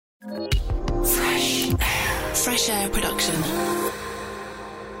Fresh Air Production.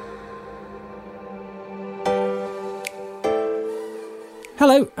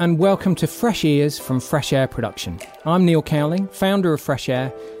 Hello and welcome to Fresh Ears from Fresh Air Production. I'm Neil Cowling, founder of Fresh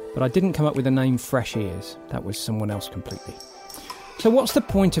Air, but I didn't come up with the name Fresh Ears. That was someone else completely. So what's the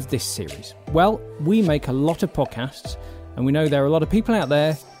point of this series? Well, we make a lot of podcasts, and we know there are a lot of people out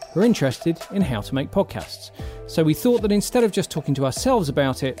there who are interested in how to make podcasts. So we thought that instead of just talking to ourselves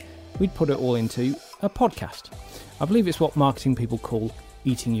about it, we'd put it all into a podcast. I believe it's what marketing people call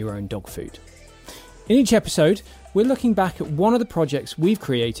eating your own dog food. In each episode, we're looking back at one of the projects we've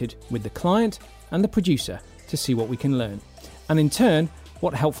created with the client and the producer to see what we can learn, and in turn,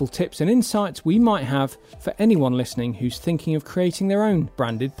 what helpful tips and insights we might have for anyone listening who's thinking of creating their own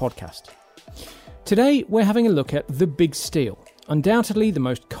branded podcast. Today, we're having a look at The Big Steal, undoubtedly the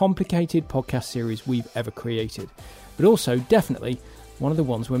most complicated podcast series we've ever created, but also definitely one of the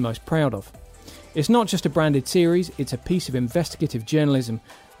ones we're most proud of. It's not just a branded series, it's a piece of investigative journalism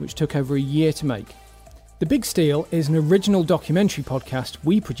which took over a year to make. The Big Steal is an original documentary podcast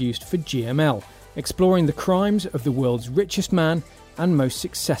we produced for GML, exploring the crimes of the world's richest man and most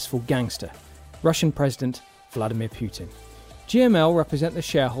successful gangster, Russian President Vladimir Putin. GML represent the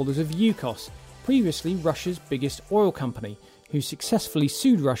shareholders of Yukos, previously Russia's biggest oil company, who successfully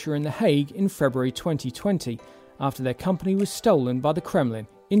sued Russia in The Hague in February 2020 after their company was stolen by the Kremlin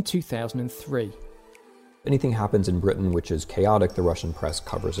in 2003. Anything happens in Britain which is chaotic, the Russian press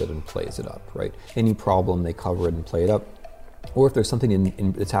covers it and plays it up, right? Any problem, they cover it and play it up. Or if there's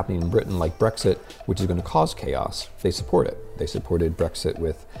something that's happening in Britain like Brexit, which is going to cause chaos, they support it. They supported Brexit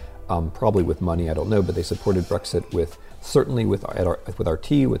with, probably with money, I don't know, but they supported Brexit with, certainly with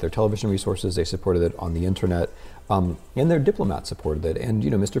RT, with their television resources, they supported it on the internet, and their diplomats supported it. And,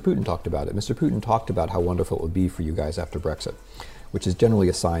 Mr. Putin talked about it. Mr. Putin talked about how wonderful it would be for you guys after Brexit, which is generally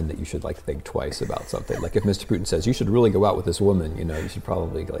a sign that you should think twice about something. Like if Mr. Putin says, you should really go out with this woman, you should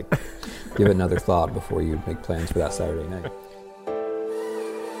probably give it another thought before you make plans for that Saturday night.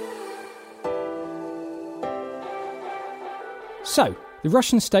 So, the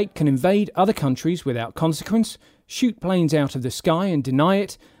Russian state can invade other countries without consequence, shoot planes out of the sky and deny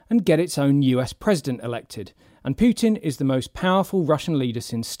it, and get its own US president elected. And Putin is the most powerful Russian leader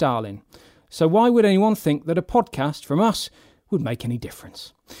since Stalin. So why would anyone think that a podcast from us would make any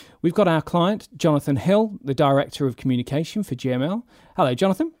difference? We've got our client, Jonathan Hill, the Director of Communication for GML. Hello,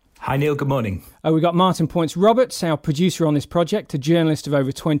 Jonathan. Hi, Neil. Good morning. We've got Martin Points Roberts, our producer on this project, a journalist of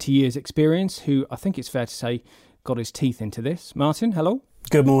over 20 years' experience, who I think it's fair to say got his teeth into this. Martin, hello.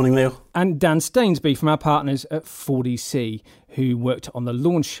 Good morning, Neil. And Dan Stainsby from our partners at 4DC, who worked on the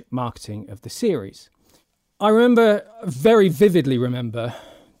launch marketing of the series. I very vividly remember,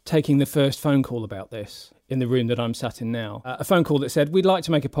 taking the first phone call about this in the room that I'm sat in now. A phone call that said, we'd like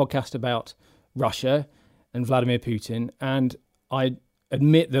to make a podcast about Russia and Vladimir Putin. And I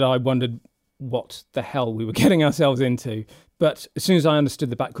admit that I wondered what the hell we were getting ourselves into. But as soon as I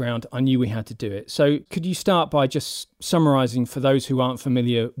understood the background, I knew we had to do it. So could you start by just summarising for those who aren't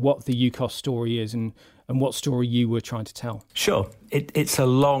familiar what the Yukos story is and what story you were trying to tell? Sure. It's a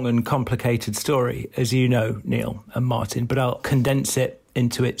long and complicated story, as you know, Neil and Martin, but I'll condense it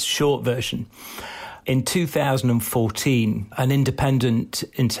into its short version. In 2014, an independent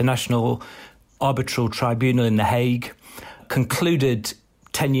international arbitral tribunal in The Hague concluded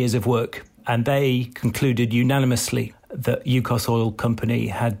 10 years of work, and they concluded unanimously that Yukos Oil Company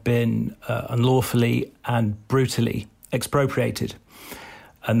had been unlawfully and brutally expropriated,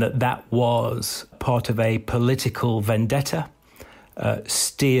 and that was part of a political vendetta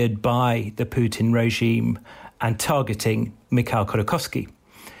steered by the Putin regime and targeting Mikhail Khodorkovsky,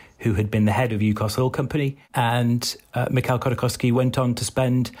 who had been the head of Yukos Oil Company. And Mikhail Khodorkovsky went on to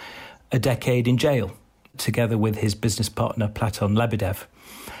spend a decade in jail, together with his business partner, Platon Lebedev.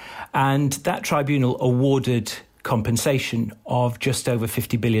 And that tribunal awarded compensation of just over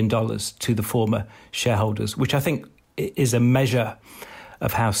 $50 billion to the former shareholders, which I think is a measure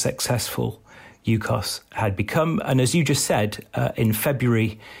of how successful Yukos had become. And as you just said, in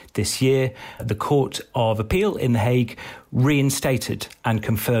February this year, the Court of Appeal in The Hague reinstated and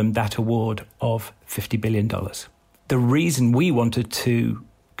confirmed that award of $50 billion. The reason we wanted to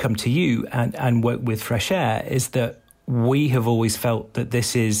come to you and work with Fresh Air is that we have always felt that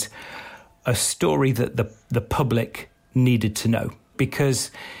this is a story that the public needed to know,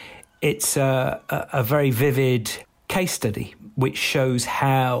 because it's a very vivid case study which shows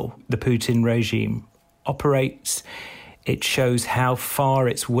how the Putin regime operates. It shows how far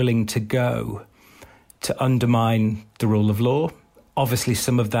it's willing to go to undermine the rule of law. Obviously,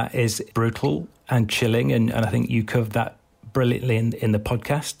 some of that is brutal and chilling, and I think you covered that brilliantly in the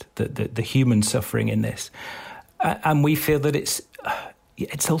podcast, the human suffering in this. And we feel that it's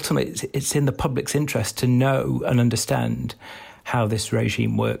ultimately, it's in the public's interest to know and understand how this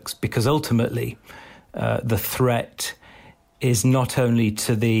regime works, because ultimately the threat is not only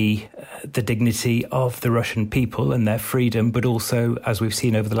to the dignity of the Russian people and their freedom, but also, as we've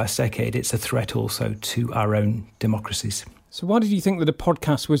seen over the last decade, it's a threat also to our own democracies. So why did you think that a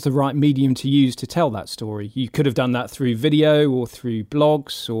podcast was the right medium to use to tell that story? You could have done that through video or through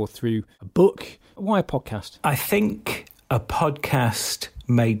blogs or through a book. Why a podcast? I think a podcast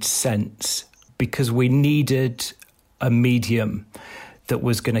made sense because we needed a medium that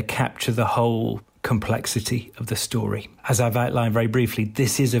was going to capture the whole complexity of the story. As I've outlined very briefly,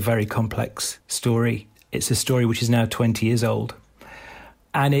 this is a very complex story. It's a story which is now 20 years old.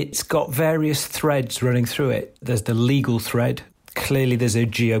 And it's got various threads running through it. There's the legal thread. Clearly, there's a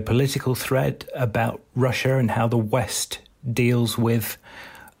geopolitical thread about Russia and how the West deals with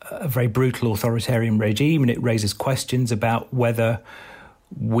a very brutal authoritarian regime. And it raises questions about whether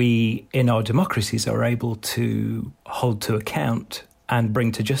we, in our democracies, are able to hold to account and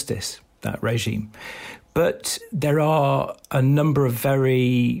bring to justice that regime. But there are a number of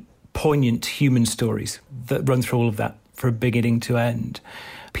very poignant human stories that run through all of that from beginning to end.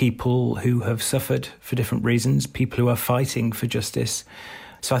 People who have suffered for different reasons, people who are fighting for justice.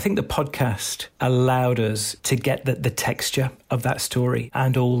 So I think the podcast allowed us to get the texture of that story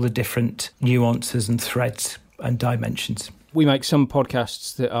and all the different nuances and threads and dimensions. We make some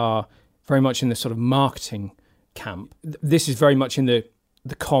podcasts that are very much in the sort of marketing camp. This is very much in the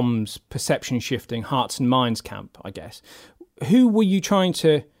comms, perception shifting, hearts and minds camp, I guess. Who were you trying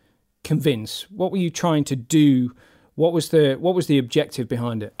to convince? What were you trying to do? What was the objective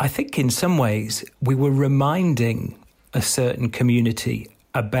behind it? I think in some ways we were reminding a certain community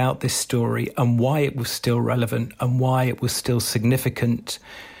about this story and why it was still relevant and why it was still significant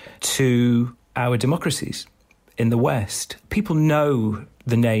to our democracies in the West. People know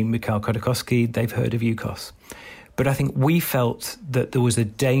the name Mikhail Khodorkovsky, they've heard of Yukos. But I think we felt that there was a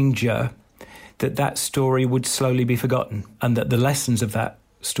danger that that story would slowly be forgotten and that the lessons of that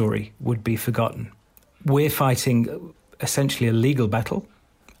story would be forgotten. We're fighting essentially a legal battle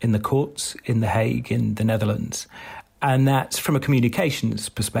in the courts in The Hague, in the Netherlands. And that's, from a communications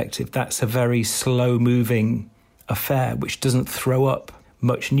perspective, that's a very slow-moving affair which doesn't throw up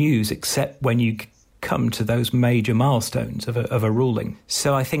much news except when you come to those major milestones of a ruling.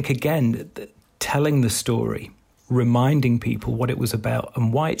 So I think, again, telling the story, reminding people what it was about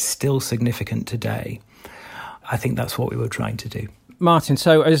and why it's still significant today, I think that's what we were trying to do. Martin,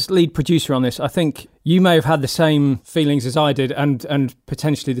 so as lead producer on this, I think you may have had the same feelings as I did and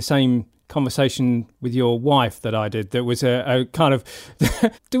potentially the same conversation with your wife that I did. That was a kind of,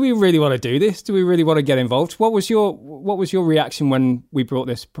 do we really want to do this? Do we really want to get involved? What was your reaction when we brought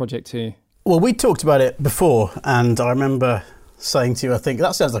this project to you? Well, we talked about it before, and I remember saying to you, I think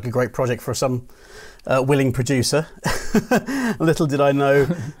that sounds like a great project for some willing producer. Little did I know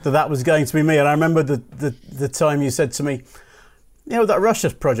that was going to be me. And I remember the time you said to me, you know, that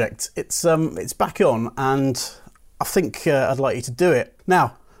Russia project, it's back on, and I think I'd like you to do it.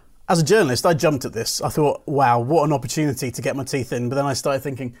 Now, as a journalist, I jumped at this. I thought, wow, what an opportunity to get my teeth in. But then I started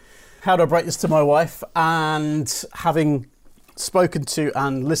thinking, how do I break this to my wife? And having spoken to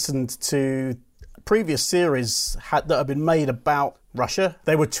and listened to previous series that have been made about Russia,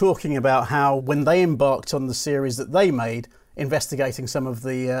 they were talking about how when they embarked on the series that they made, investigating some of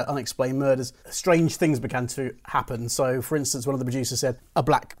the unexplained murders, strange things began to happen. So, for instance, one of the producers said a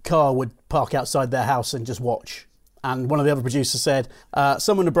black car would park outside their house and just watch. And one of the other producers said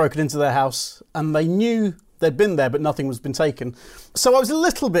someone had broken into their house and they knew they'd been there, but nothing was been taken. So I was a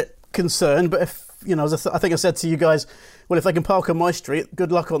little bit concerned, but if, you know, I think I said to you guys, well, if they can park on my street,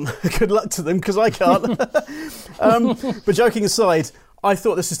 good luck to them, because I can't. But joking aside, I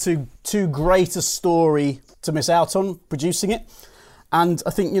thought this is too great a story to miss out on producing it. And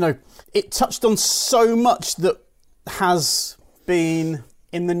I think, you know, it touched on so much that has been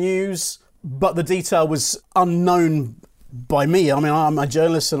in the news, but the detail was unknown by me. I mean, I'm a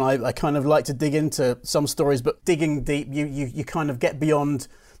journalist and I kind of like to dig into some stories, but digging deep, you kind of get beyond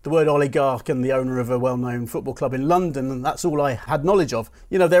the word oligarch and the owner of a well-known football club in London, and that's all I had knowledge of.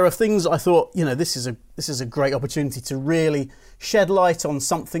 You know, there are things I thought, you know, this is a great opportunity to really shed light on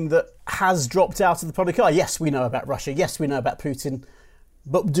something that has dropped out of the public eye. Yes, we know about Russia. Yes, we know about Putin.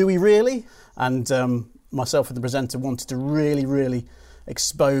 But do we really? And myself and the presenter wanted to really, really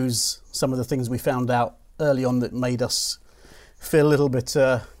expose some of the things we found out early on that made us feel a little bit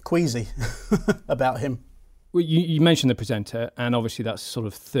queasy about him. Well, you mentioned the presenter, and obviously that's sort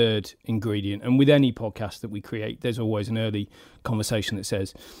of third ingredient. And with any podcast that we create, there's always an early conversation that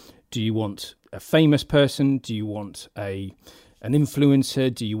says, do you want a famous person? Do you want an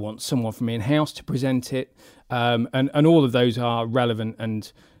influencer? Do you want someone from in-house to present it? And all of those are relevant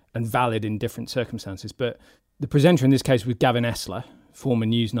and valid in different circumstances. But the presenter in this case was Gavin Esler, former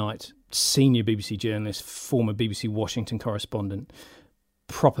Newsnight, senior BBC journalist, former BBC Washington correspondent,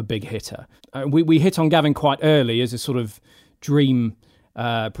 proper big hitter. We hit on Gavin quite early as a sort of dream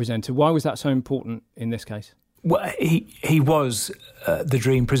presenter. Why was that so important in this case? Well, he was the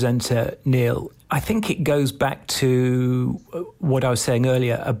dream presenter, Neil. I think it goes back to what I was saying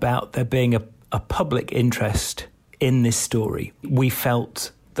earlier about there being a public interest in this story. We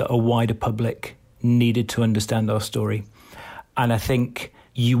felt that a wider public needed to understand our story. And I think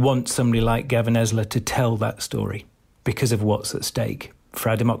you want somebody like Gavin Esler to tell that story because of what's at stake for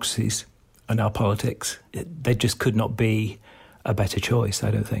our democracies and our politics. There just could not be a better choice,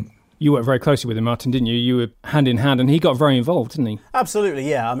 I don't think. You worked very closely with him, Martin, didn't you? You were hand in hand, and he got very involved, didn't he? Absolutely,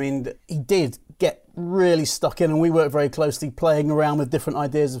 yeah. I mean, he did get really stuck in, and we worked very closely playing around with different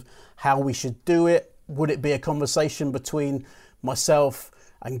ideas of how we should do it. Would it be a conversation between myself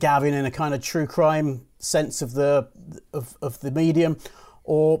and Gavin in a kind of true crime sense of the medium?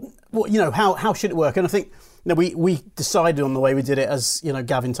 Or, how should it work? And I think we decided on the way we did it as,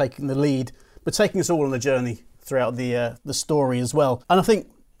 Gavin taking the lead, but taking us all on a journey throughout the story as well. And I think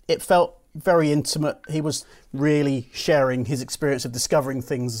it felt very intimate. He was really sharing his experience of discovering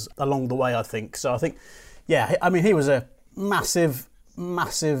things along the way, I think. So I think, he was a massive,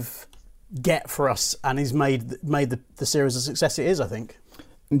 massive get for us, and he's made the series a success it is, I think.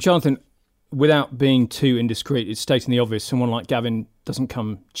 And Jonathan, without being too indiscreet, it's stating the obvious, someone like Gavin doesn't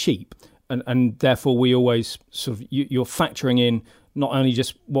come cheap. And therefore we always sort of, you're factoring in not only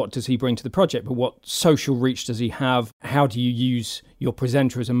just what does he bring to the project, but what social reach does he have? How do you use your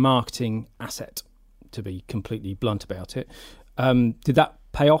presenter as a marketing asset, to be completely blunt about it? Did that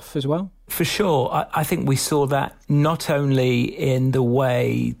pay off as well? For sure. I think we saw that not only in the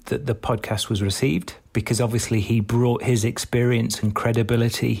way that the podcast was received, because obviously he brought his experience and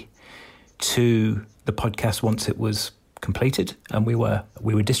credibility to the podcast once it was completed and we were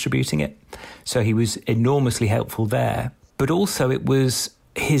distributing it. So he was enormously helpful there. But also it was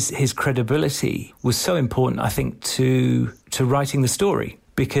his credibility was so important, I think, to writing the story.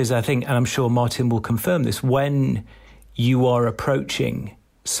 Because I think, and I'm sure Martin will confirm this, when you are approaching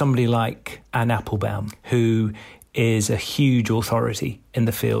somebody like Anne Applebaum, who is a huge authority in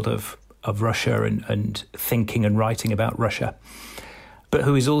the field of Russia and thinking and writing about Russia, but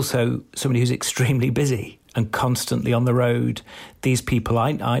who is also somebody who's extremely busy and constantly on the road. These people,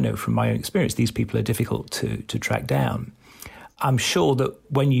 I know from my own experience, these people are difficult to track down. I'm sure that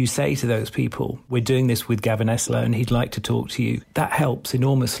when you say to those people, we're doing this with Gavin Esler and he'd like to talk to you, that helps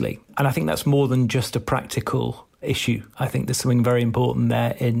enormously. And I think that's more than just a practical issue. I think there's something very important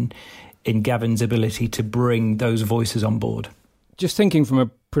there in Gavin's ability to bring those voices on board. Just thinking from a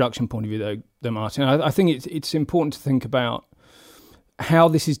production point of view, though Martin, I think it's important to think about how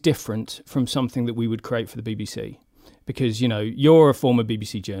this is different from something that we would create for the BBC. Because, you're a former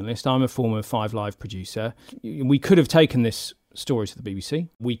BBC journalist, I'm a former 5 Live producer. We could have taken this story to the BBC.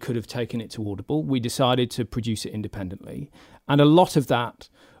 We could have taken it to Audible. We decided to produce it independently. And a lot of that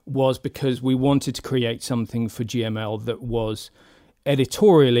was because we wanted to create something for GML that was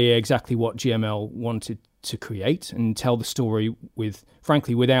editorially exactly what GML wanted to create and tell the story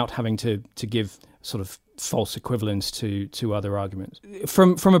without having to give sort of false equivalence to other arguments.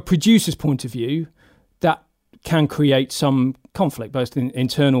 From a producer's point of view, that can create some conflict, both in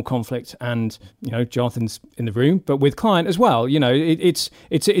internal conflict and, Jonathan's in the room, but with client as well. It's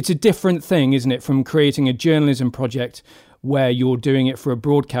a different thing, isn't it, from creating a journalism project where you're doing it for a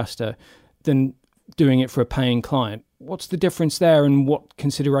broadcaster than doing it for a paying client. What's the difference there, and what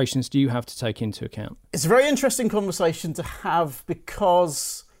considerations do you have to take into account? It's a very interesting conversation to have,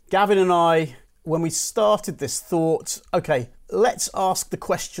 because Gavin and I, when we started this, thought, okay, let's ask the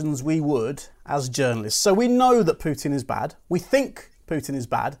questions we would as journalists. So we know that Putin is bad. We think Putin is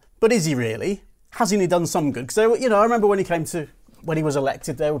bad, but is he really? Hasn't he done some good? Because I remember when he was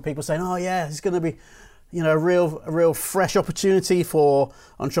elected, there were people saying, "Oh yeah, it's going to be, a real fresh opportunity for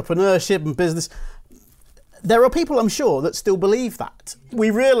entrepreneurship and business." There are people, I'm sure, that still believe that. We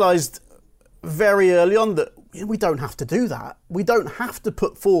realised very early on that we don't have to do that. We don't have to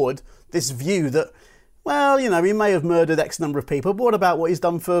put forward this view that, well, he may have murdered X number of people, but what about what he's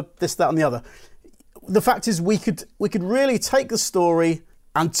done for this, that and the other? The fact is we could really take the story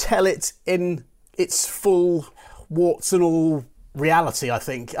and tell it in its full warts and all reality, I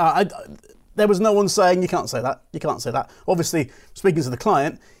think. there was no one saying, you can't say that, you can't say that. Obviously, speaking to the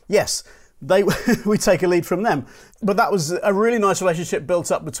client, yes, we take a lead from them. But that was a really nice relationship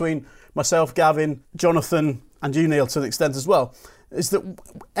built up between myself, Gavin, Jonathan, and you, Neil, to an extent as well, is that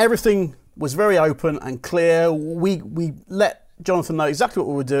everything was very open and clear. We let Jonathan know exactly what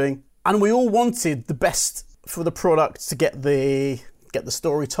we were doing, and we all wanted the best for the product to get the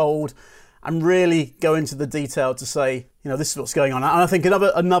story told and really go into the detail to say, this is what's going on. And I think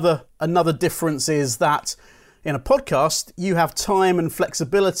another difference is that in a podcast, you have time and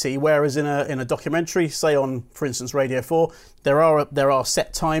flexibility, whereas in a documentary, say on, for instance, Radio 4, there are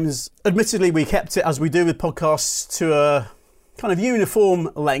set times. Admittedly, we kept it, as we do with podcasts, to a kind of uniform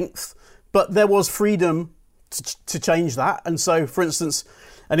length, but there was freedom to change that. And so, for instance,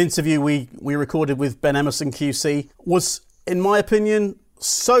 an interview we recorded with Ben Emerson QC was, in my opinion,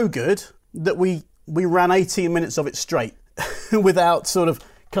 so good that we ran 18 minutes of it straight without sort of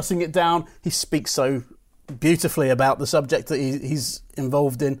cutting it down. He speaks so beautifully about the subject that he's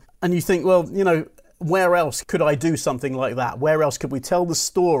involved in. And you think, well, where else could I do something like that? Where else could we tell the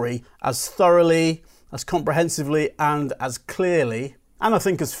story as thoroughly, as comprehensively, and as clearly, and I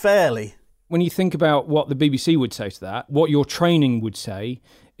think as fairly? When you think about what the BBC would say to that, what your training would say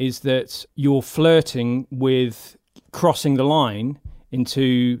is that you're flirting with crossing the line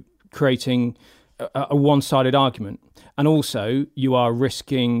into creating a one-sided argument. And also you are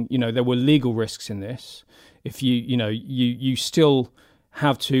risking, there were legal risks in this. If you still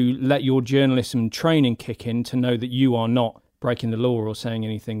have to let your journalism training kick in to know that you are not breaking the law or saying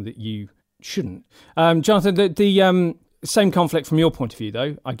anything that you shouldn't. Jonathan, the same conflict from your point of view,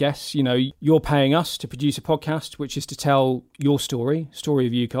 though, I guess. You're paying us to produce a podcast, which is to tell your story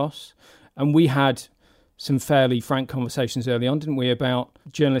of UKOS. And we had some fairly frank conversations early on, didn't we, about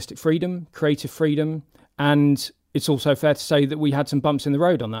journalistic freedom, creative freedom, and it's also fair to say that we had some bumps in the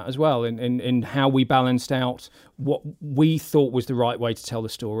road on that as well, in how we balanced out what we thought was the right way to tell the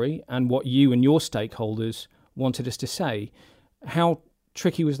story and what you and your stakeholders wanted us to say. How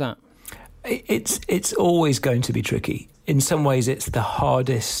tricky was that? It's always going to be tricky. In some ways, it's the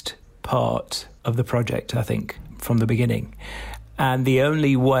hardest part of the project, I think, from the beginning. And the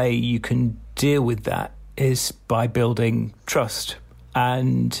only way you can deal with that is by building trust.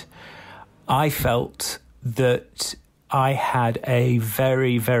 And I felt that I had a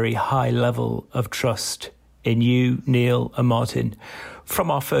very, very high level of trust in you, Neil, and Martin. From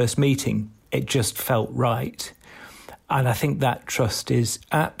our first meeting, it just felt right. And I think that trust is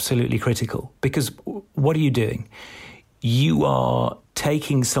absolutely critical, because what are you doing? You are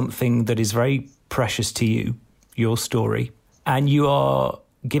taking something that is very precious to you, your story, and you are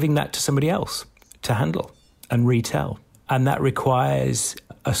giving that to somebody else to handle and retell. And that requires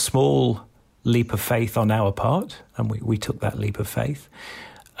a small leap of faith on our part, and we took that leap of faith,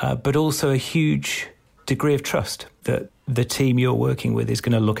 but also a huge degree of trust that the team you're working with is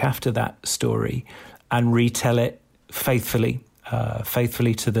going to look after that story and retell it faithfully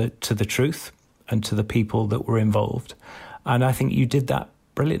to the truth and to the people that were involved. And I think you did that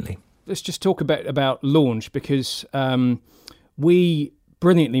brilliantly. Let's just talk a bit about launch, because we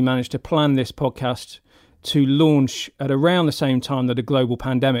brilliantly managed to plan this podcast to launch at around the same time that a global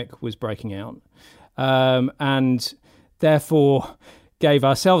pandemic was breaking out, and therefore gave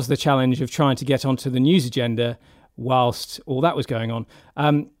ourselves the challenge of trying to get onto the news agenda whilst all that was going on.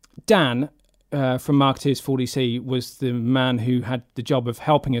 Dan from Marketeers 4DC was the man who had the job of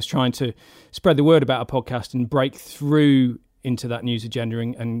helping us trying to spread the word about our podcast and break through into that news agenda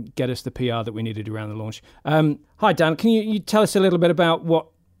and get us the PR that we needed around the launch. Hi, Dan. Can you tell us a little bit about what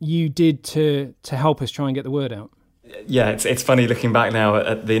you did to help us try and get the word out? Yeah, it's funny looking back now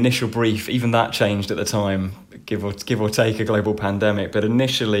at the initial brief. Even that changed at the time, give or take a global pandemic. But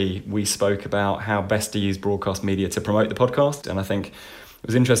initially, we spoke about how best to use broadcast media to promote the podcast. And I think it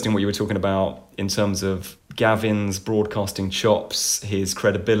was interesting what you were talking about in terms of Gavin's broadcasting chops, his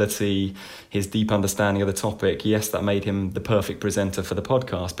credibility, his deep understanding of the topic. Yes, that made him the perfect presenter for the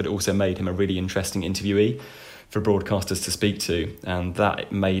podcast, but it also made him a really interesting interviewee for broadcasters to speak to, and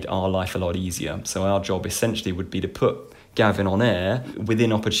that made our life a lot easier. So our job essentially would be to put Gavin on air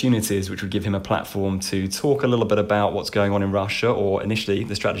within opportunities which would give him a platform to talk a little bit about what's going on in Russia, or initially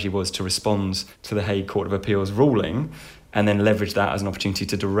the strategy was to respond to the Hague Court of Appeals ruling, and then leverage that as an opportunity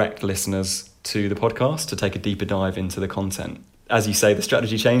to direct listeners to the podcast to take a deeper dive into the content. As you say, the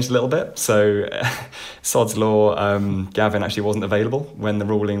strategy changed a little bit. So Sod's Law, Gavin actually wasn't available when the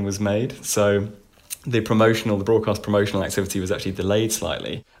ruling was made. So the broadcast promotional activity was actually delayed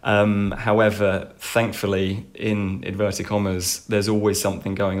slightly. However, thankfully, in inverted commas, there's always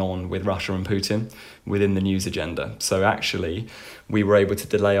something going on with Russia and Putin within the news agenda. So actually, we were able to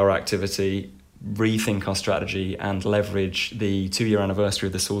delay our activity, rethink our strategy, and leverage the 2-year anniversary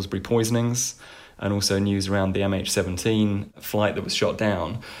of the Salisbury poisonings, and also news around the MH17 flight that was shot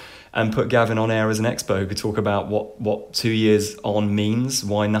down, and put Gavin on air as an expo who could talk about what 2 years on means,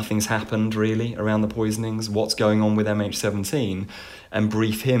 why nothing's happened really around the poisonings, what's going on with MH17, and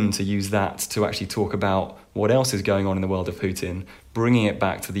brief him to use that to actually talk about what else is going on in the world of Putin, bringing it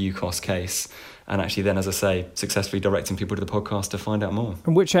back to the UKOS case, and actually then, as I say, successfully directing people to the podcast to find out more.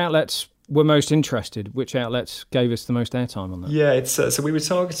 And which outlets were most interested? Which outlets gave us the most airtime on that? Yeah, it's so we were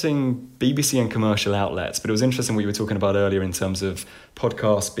targeting BBC and commercial outlets, but it was interesting what you were talking about earlier in terms of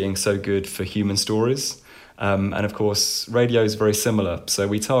podcasts being so good for human stories. And of course, radio is very similar. So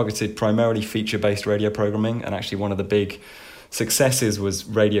we targeted primarily feature-based radio programming, and actually one of the big successes was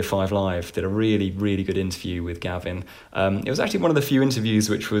Radio 5 Live did a really, really good interview with Gavin. It was actually one of the few interviews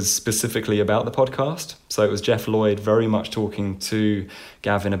which was specifically about the podcast. So it was Jeff Lloyd very much talking to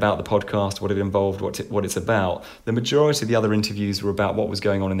Gavin about the podcast, what it involved, what it's about. The majority of the other interviews were about what was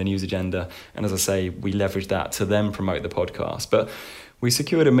going on in the news agenda. And as I say, we leveraged that to then promote the podcast. But we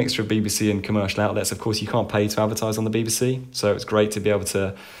secured a mixture of BBC and commercial outlets. Of course, you can't pay to advertise on the BBC. So it's great to be able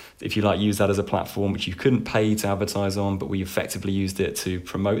to, if you like, use that as a platform which you couldn't pay to advertise on, but we effectively used it to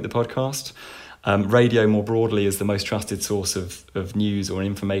promote the podcast. Radio more broadly is the most trusted source of news or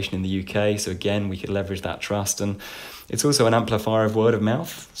information in the UK. So again, we could leverage that trust. And it's also an amplifier of word of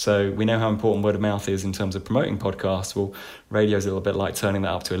mouth. So we know how important word of mouth is in terms of promoting podcasts. Well, radio is a little bit like turning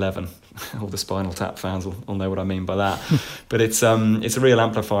that up to 11. All the Spinal Tap fans will know what I mean by that. But it's a real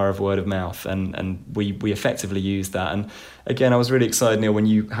amplifier of word of mouth, and we effectively use that. And again, I was really excited, Neil, when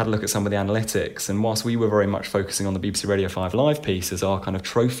you had a look at some of the analytics. And whilst we were very much focusing on the BBC Radio 5 Live piece as our kind of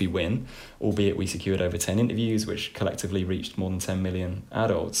trophy win, albeit we secured over 10 interviews, which collectively reached more than 10 million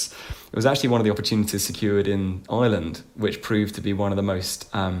adults, it was actually one of the opportunities secured in Ireland, which proved to be one of the most,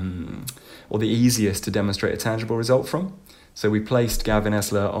 or the easiest to demonstrate a tangible result from. So we placed Gavin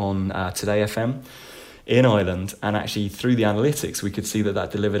Esler on Today FM in Ireland, and actually through the analytics we could see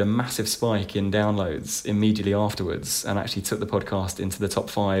that delivered a massive spike in downloads immediately afterwards, and actually took the podcast into the top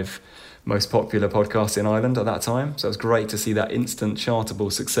 5 most popular podcasts in Ireland at that time. So it was great to see that instant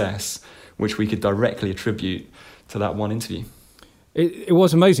chartable success, which we could directly attribute to that one interview. It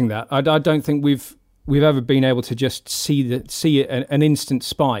was amazing that. I don't think we've ever been able to just see an instant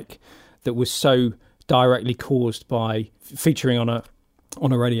spike that was so directly caused by featuring on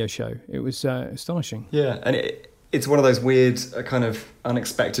a radio show. It was astonishing. Yeah, and it's one of those weird kind of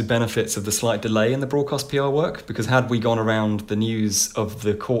unexpected benefits of the slight delay in the broadcast PR work, because had we gone around the news of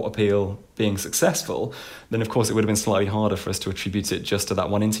the court appeal being successful, then of course it would have been slightly harder for us to attribute it just to that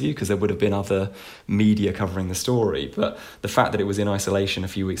one interview, because there would have been other media covering the story. But the fact that it was in isolation a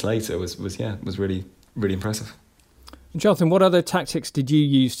few weeks later was really, really impressive. Jonathan, what other tactics did you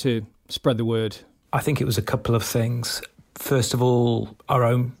use to spread the word? I think it was a couple of things. First of all, our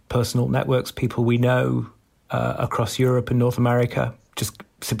own personal networks, people we know across Europe and North America, just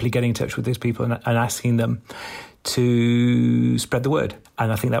simply getting in touch with those people and asking them to spread the word.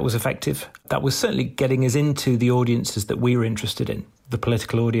 And I think that was effective. That was certainly getting us into the audiences that we were interested in, the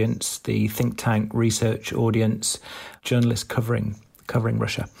political audience, the think tank research audience, journalists covering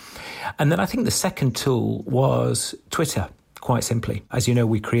Russia. And then I think the second tool was Twitter. Quite simply, as you know,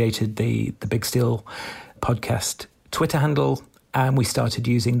 we created the Big Steel podcast Twitter handle, and we started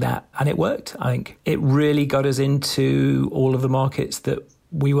using that, and it worked. I think it really got us into all of the markets that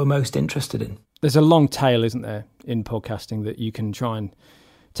we were most interested in. There's a long tail, isn't there, in podcasting that you can try and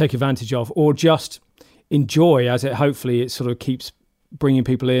take advantage of, or just enjoy as it hopefully it sort of keeps bringing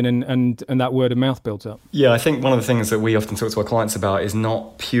people in and that word of mouth builds up. Yeah, I think one of the things that we often talk to our clients about is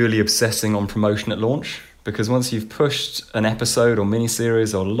not purely obsessing on promotion at launch. Because once you've pushed an episode or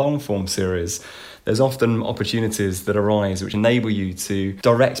mini-series or long-form series, there's often opportunities that arise which enable you to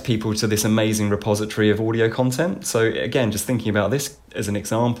direct people to this amazing repository of audio content. So again, just thinking about this as an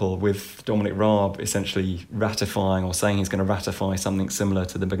example, with Dominic Raab essentially ratifying or saying he's going to ratify something similar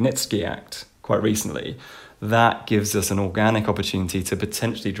to the Magnitsky Act quite recently, that gives us an organic opportunity to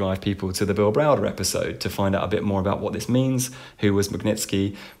potentially drive people to the Bill Browder episode to find out a bit more about what this means, who was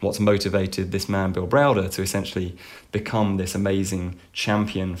Magnitsky, what's motivated this man Bill Browder to essentially become this amazing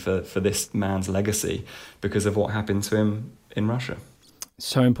champion for this man's legacy because of what happened to him in Russia.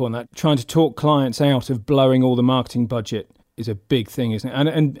 So important, that trying to talk clients out of blowing all the marketing budget is a big thing, isn't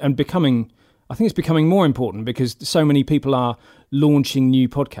it? And becoming, I think it's becoming more important because so many people are launching new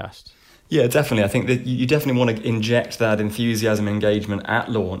podcasts. Yeah, definitely. I think that you definitely want to inject that enthusiasm, engagement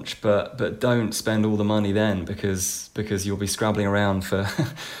at launch, but don't spend all the money then because you'll be scrabbling around for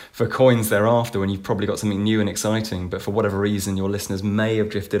for coins thereafter when you've probably got something new and exciting. But for whatever reason, your listeners may have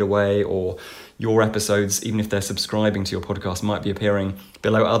drifted away, or your episodes, even if they're subscribing to your podcast, might be appearing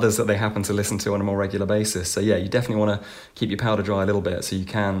below others that they happen to listen to on a more regular basis. So yeah, you definitely want to keep your powder dry a little bit so you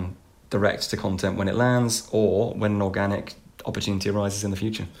can direct to content when it lands or when an organic opportunity arises in the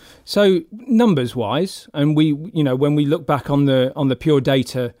future. So numbers wise, and we, when we look back on the pure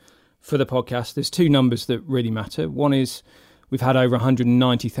data for the podcast, there's two numbers that really matter. One is we've had over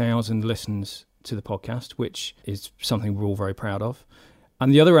 190,000 listens to the podcast, which is something we're all very proud of.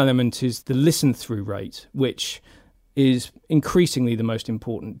 And the other element is the listen through rate, which is increasingly the most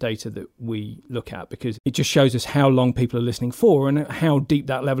important data that we look at, because it just shows us how long people are listening for and how deep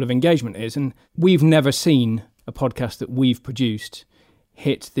that level of engagement is. And we've never seen a podcast that we've produced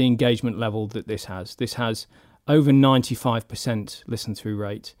hit the engagement level that this has. This has over 95% listen through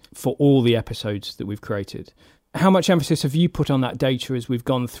rate for all the episodes that we've created. How much emphasis have you put on that data as we've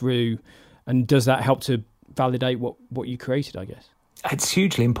gone through, and does that help to validate what you created, I guess? It's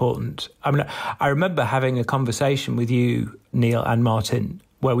hugely important. I mean, I remember having a conversation with you, Neil and Martin,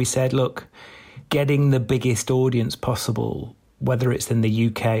 where we said, look, getting the biggest audience possible, whether it's in the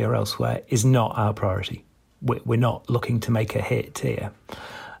UK or elsewhere, is not our priority. We're not looking to make a hit here.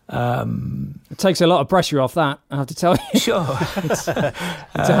 It takes a lot of pressure off that, I have to tell you. Sure. It's a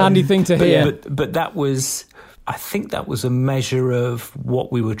handy thing to hear. But that was, I think that was a measure of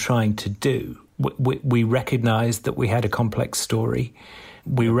what we were trying to do. We recognised that we had a complex story.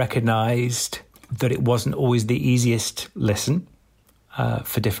 We recognised that it wasn't always the easiest listen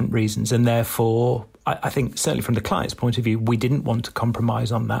for different reasons. And therefore, I think certainly from the client's point of view, we didn't want to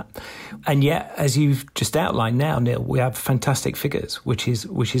compromise on that. And yet, as you've just outlined now, Neil, we have fantastic figures, which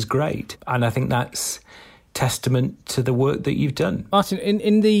is great. And I think that's testament to the work that you've done. Martin,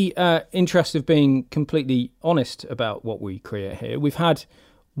 in the interest of being completely honest about what we create here, we've had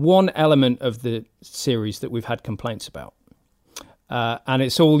one element of the series that we've had complaints about. And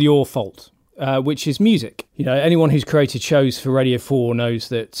it's all your fault, which is music. Anyone who's created shows for Radio 4 knows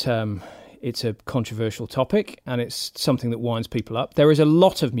that it's a controversial topic and it's something that winds people up. There is a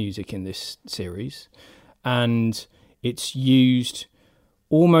lot of music in this series and it's used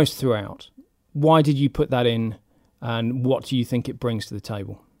almost throughout. Why did you put that in, and what do you think it brings to the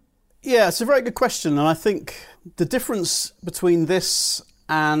table? Yeah, it's a very good question. And I think the difference between this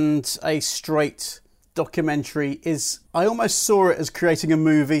and a straight documentary is I almost saw it as creating a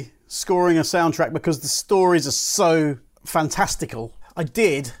movie, scoring a soundtrack, because the stories are so fantastical. I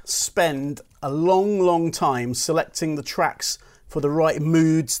did spend a long time selecting the tracks for the right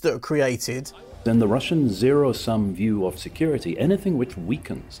moods that are created. In the Russian zero-sum view of security, anything which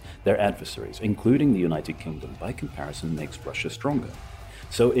weakens their adversaries, including the United Kingdom, by comparison makes Russia stronger.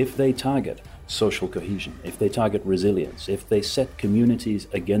 So if they target social cohesion, if they target resilience, if they set communities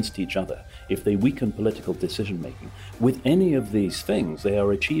against each other, if they weaken political decision-making, with any of these things, they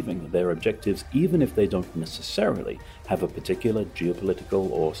are achieving their objectives, even if they don't necessarily have a particular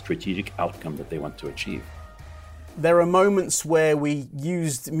geopolitical or strategic outcome that they want to achieve. There are moments where we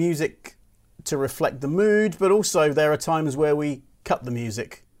used music to reflect the mood, but also there are times where we cut the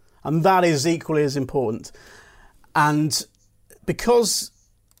music, and that is equally as important. And because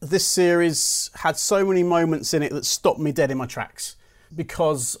this series had so many moments in it that stopped me dead in my tracks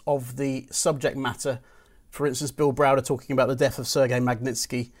because of the subject matter. For instance, Bill Browder talking about the death of Sergei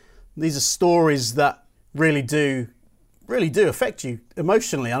Magnitsky. These are stories that really do affect you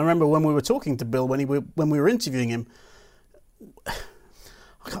emotionally. I remember when we were talking to Bill, when we were interviewing him,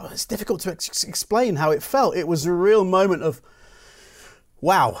 it's difficult to explain how it felt. It was a real moment of,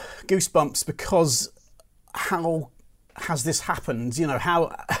 wow, goosebumps, because how has this happened?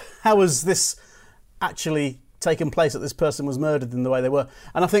 How has this actually taken place, that this person was murdered in the way they were?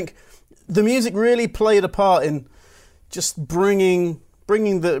 And I think the music really played a part in just bringing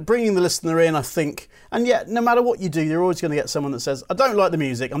the listener in, I think. And yet, no matter what you do, you're always going to get someone that says, I don't like the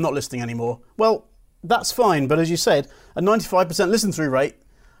music, I'm not listening anymore. Well, that's fine. But as you said, a 95% listen through rate,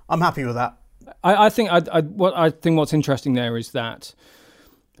 I'm happy with that. I think what's interesting there is that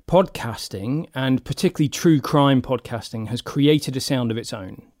podcasting, and particularly true crime podcasting, has created a sound of its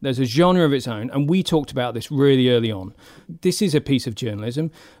own. There's a genre of its own, and we talked about this really early on. This is a piece of journalism,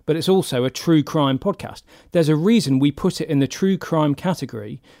 but it's also a true crime podcast. There's a reason we put it in the true crime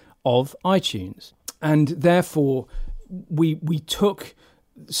category of iTunes, and therefore we took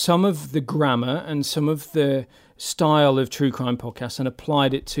some of the grammar and some of the style of true crime podcasts and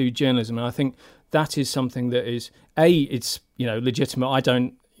applied it to journalism. And I think that is something that is, it's legitimate. I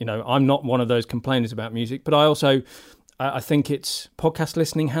don't I'm not one of those complainers about music, but I think podcast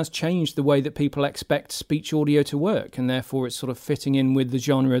listening has changed the way that people expect speech audio to work, and therefore it's sort of fitting in with the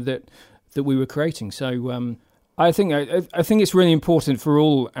genre that we were creating. So I think it's really important for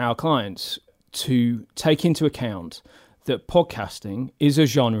all our clients to take into account that podcasting is a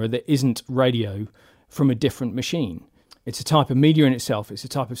genre that isn't radio from a different machine. It's a type of media in itself. It's a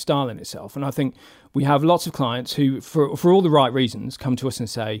type of style in itself. And I think we have lots of clients who, for all the right reasons, come to us and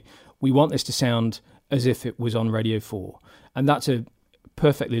say, we want this to sound as if it was on Radio 4. And that's a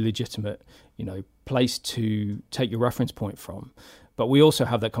perfectly legitimate, place to take your reference point from. But we also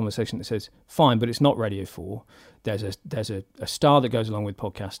have that conversation that says, fine, but it's not Radio 4. There's a style that goes along with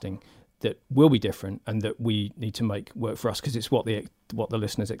podcasting that will be different and that we need to make work for us because it's what the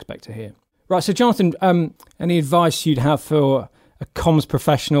listeners expect to hear. Right, so Jonathan, any advice you'd have for a comms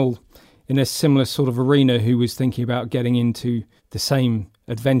professional in a similar sort of arena who was thinking about getting into the same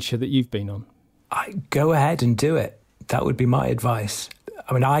adventure that you've been on? Go ahead and do it. That would be my advice.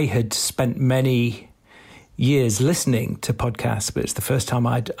 I mean, I had spent many years listening to podcasts, but it's the first time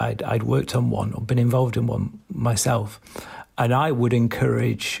I'd worked on one or been involved in one myself. And I would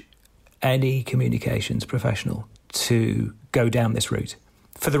encourage any communications professional to go down this route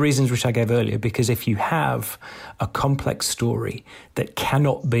for the reasons which I gave earlier, because if you have a complex story that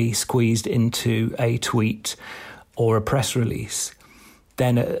cannot be squeezed into a tweet or a press release,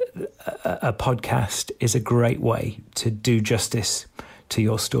 then a podcast is a great way to do justice to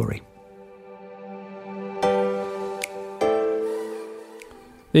your story.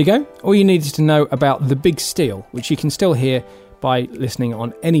 There you go. All you needed to know about The Big Steal, which you can still hear by listening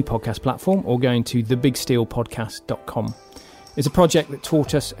on any podcast platform or going to thebigsteelpodcast.com. It's a project that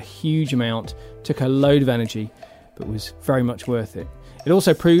taught us a huge amount, took a load of energy, but was very much worth it. It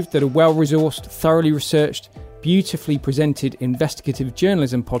also proved that a well-resourced, thoroughly researched, beautifully presented investigative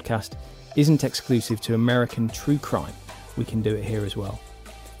journalism podcast isn't exclusive to American true crime. We can do it here as well.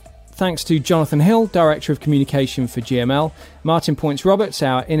 Thanks to Jonathan Hill, Director of Communication for GML, Martin Points Roberts,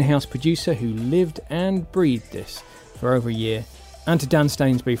 our in-house producer who lived and breathed this for over a year, and to Dan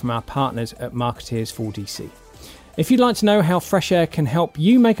Stainsbury from our partners at Marketeers 4DC. If you'd like to know how Fresh Air can help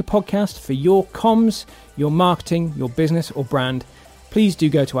you make a podcast for your comms, your marketing, your business or brand, please do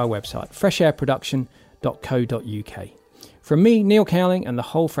go to our website, freshairproduction.co.uk. From me, Neil Cowling, and the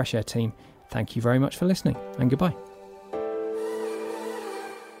whole Fresh Air team, thank you very much for listening, and goodbye.